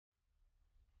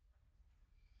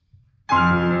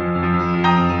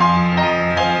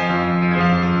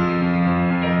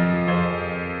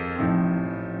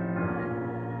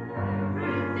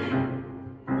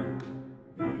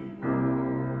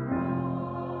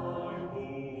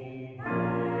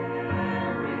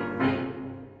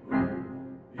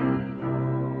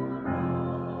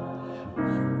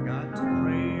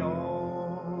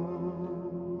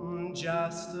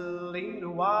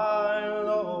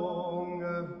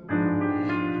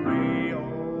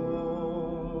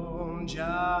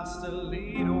just a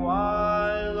little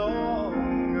while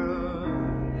longer.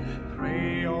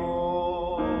 Pray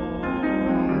on,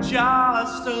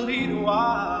 just a little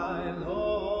while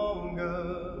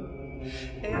longer.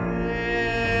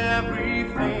 Everything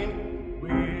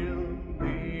will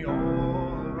be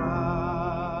alright.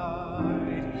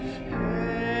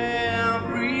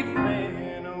 Everything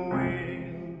will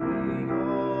be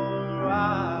alright.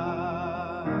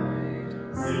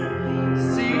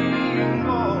 Sing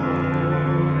on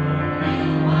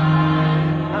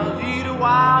a little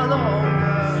while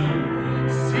longer.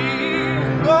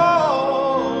 Sing on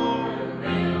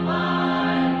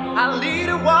a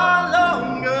little while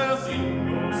longer.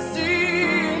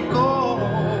 Sing on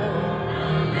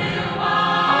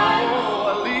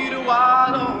a little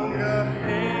while longer.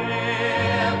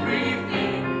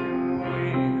 Everything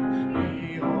will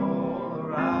be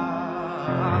alright.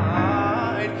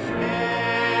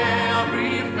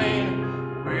 Everything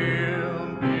will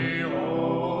be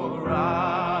alright.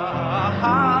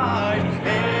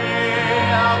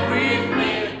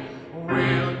 Everything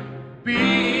will be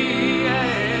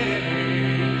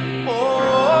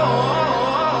alright.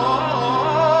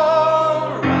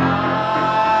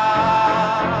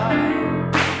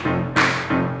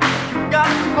 You got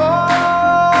to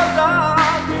hold on.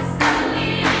 Just a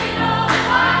little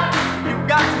while. You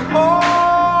got to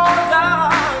hold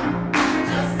on.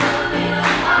 Just a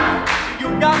little while. You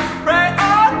got to pray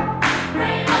on.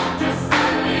 Pray on just a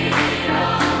little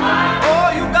while. Oh,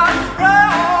 you got to pray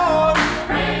on.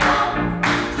 Pray on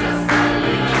just a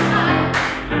little while.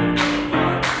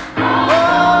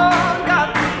 Oh, got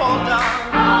to hold on.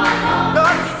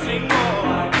 Got to sing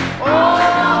more. Oh,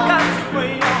 got to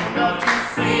pray on. Got to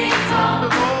sing on the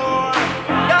Lord.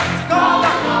 Got to go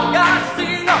on. Got to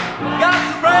sing on. Got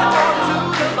to pray on to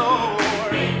the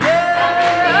Lord.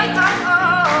 Yeah,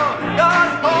 got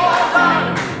to hold on.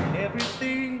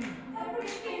 Everything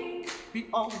be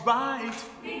alright.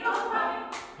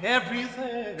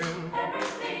 Everything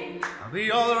be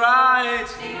alright.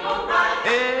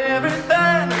 Everything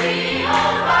be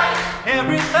alright.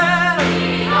 Everything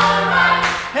be alright.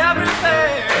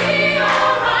 Everything be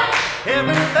alright.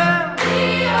 Everything